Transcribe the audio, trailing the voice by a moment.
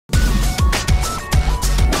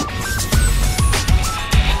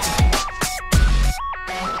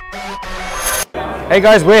Hey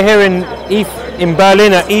guys, we're here in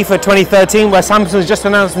Berlin at IFA 2013, where Samsung's just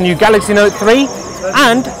announced the new Galaxy Note 3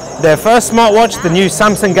 and their first smartwatch, the new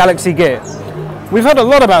Samsung Galaxy Gear. We've heard a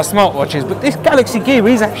lot about smartwatches, but this Galaxy Gear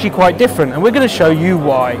is actually quite different, and we're going to show you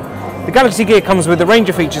why. The Galaxy Gear comes with a range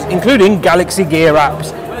of features, including Galaxy Gear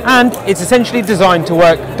apps, and it's essentially designed to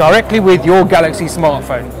work directly with your Galaxy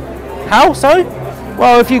smartphone. How so?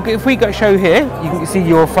 Well, if we show here, you can see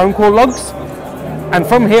your phone call logs, and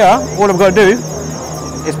from here, all I've got to do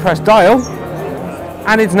is press dial,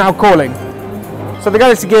 and it's now calling. So the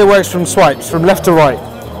Galaxy Gear works from swipes, from left to right.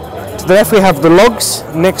 To the left we have the logs,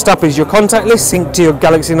 next up is your contact list synced to your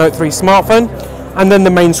Galaxy Note 3 smartphone, and then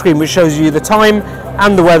the main screen which shows you the time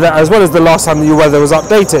and the weather, as well as the last time your weather was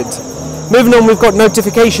updated. Moving on, we've got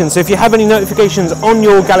notifications, so if you have any notifications on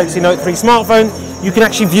your Galaxy Note 3 smartphone, you can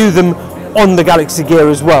actually view them on the Galaxy Gear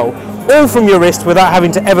as well, all from your wrist without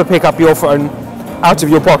having to ever pick up your phone out of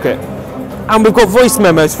your pocket. And we've got voice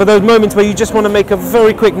memos for those moments where you just want to make a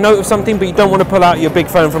very quick note of something but you don't want to pull out your big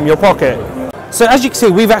phone from your pocket. So as you can see,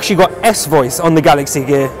 we've actually got S-Voice on the Galaxy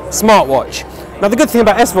Gear smartwatch. Now the good thing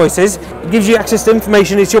about S-Voice is it gives you access to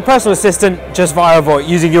information. It's your personal assistant just via voice,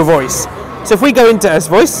 using your voice. So if we go into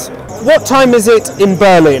S-Voice, what time is it in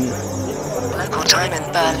Berlin? Local time in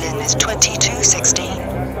Berlin is 22:16.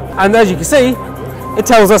 And as you can see, it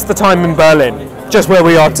tells us the time in Berlin, just where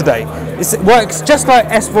we are today. It works just like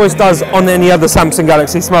S-Voice does on any other Samsung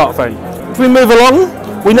Galaxy smartphone. If we move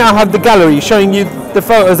along, we now have the gallery showing you the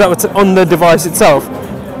photos that were on the device itself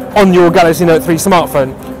on your Galaxy Note 3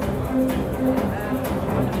 smartphone.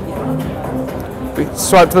 We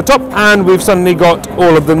swipe to the top and we've suddenly got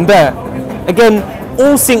all of them there. Again,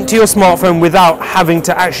 all synced to your smartphone without having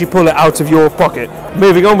to actually pull it out of your pocket.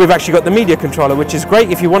 Moving on, we've actually got the media controller, which is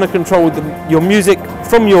great if you want to control your music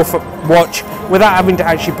from your watch without having to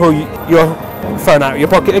actually pull your phone out of your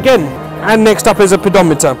pocket again. And next up is a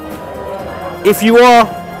pedometer. If you are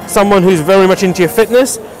someone who's very much into your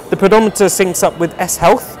fitness, the pedometer syncs up with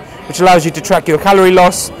S-Health, which allows you to track your calorie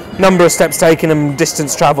loss, number of steps taken and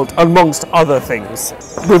distance travelled, amongst other things.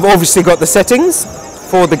 We've obviously got the settings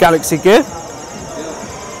for the Galaxy Gear.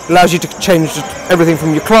 Allows you to change everything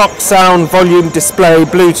from your clock, sound, volume, display,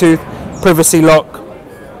 Bluetooth, privacy lock,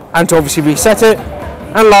 and to obviously reset it.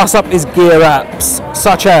 And last up is gear apps,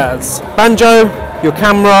 such as Banjo, your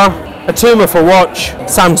camera, Atuma for watch,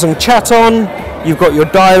 Samsung Chat On, you've got your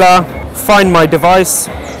dialer, Find My Device,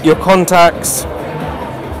 your contacts,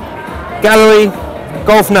 Gallery,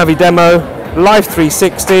 Golf Navi Demo, Live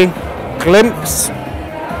 360, Glimpse,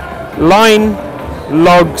 Line,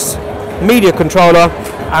 Logs, Media Controller,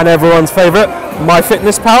 and everyone's favourite,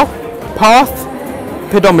 MyFitnessPal, Path,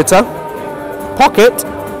 Pedometer, Pocket,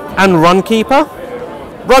 and Runkeeper,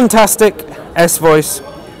 Runtastic, S-Voice,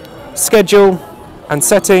 Schedule and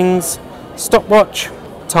Settings, Stopwatch,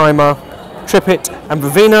 Timer, Tripit and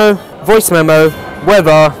Vivino, Voice Memo,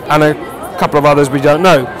 Weather, and a couple of others we don't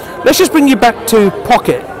know. Let's just bring you back to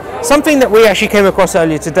Pocket, something that we actually came across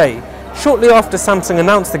earlier today. Shortly after Samsung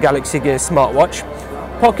announced the Galaxy Gear smartwatch,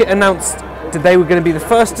 Pocket announced that they were going to be the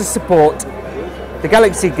first to support the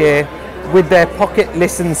Galaxy Gear with their Pocket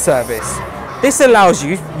Listen service. This allows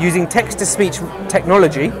you, using text-to-speech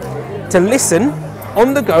technology, to listen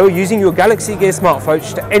on the go using your Galaxy Gear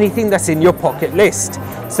smartphone to anything that's in your Pocket list.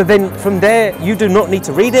 So then from there, you do not need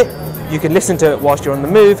to read it, you can listen to it whilst you're on the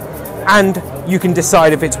move, and you can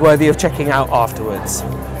decide if it's worthy of checking out afterwards.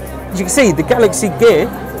 As you can see, the Galaxy Gear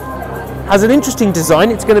has an interesting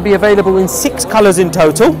design. It's going to be available in 6 colours in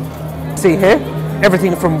total. See here,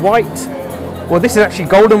 everything from white, well this is actually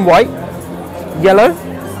golden white, yellow,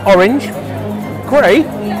 orange, grey,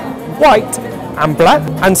 white and black,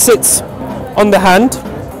 and sits on the hand,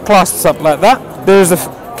 clasps up like that. There's a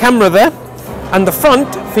camera there, and the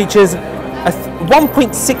front features a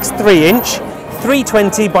 1.63 inch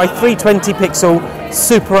 320 by 320 pixel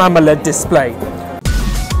Super AMOLED display.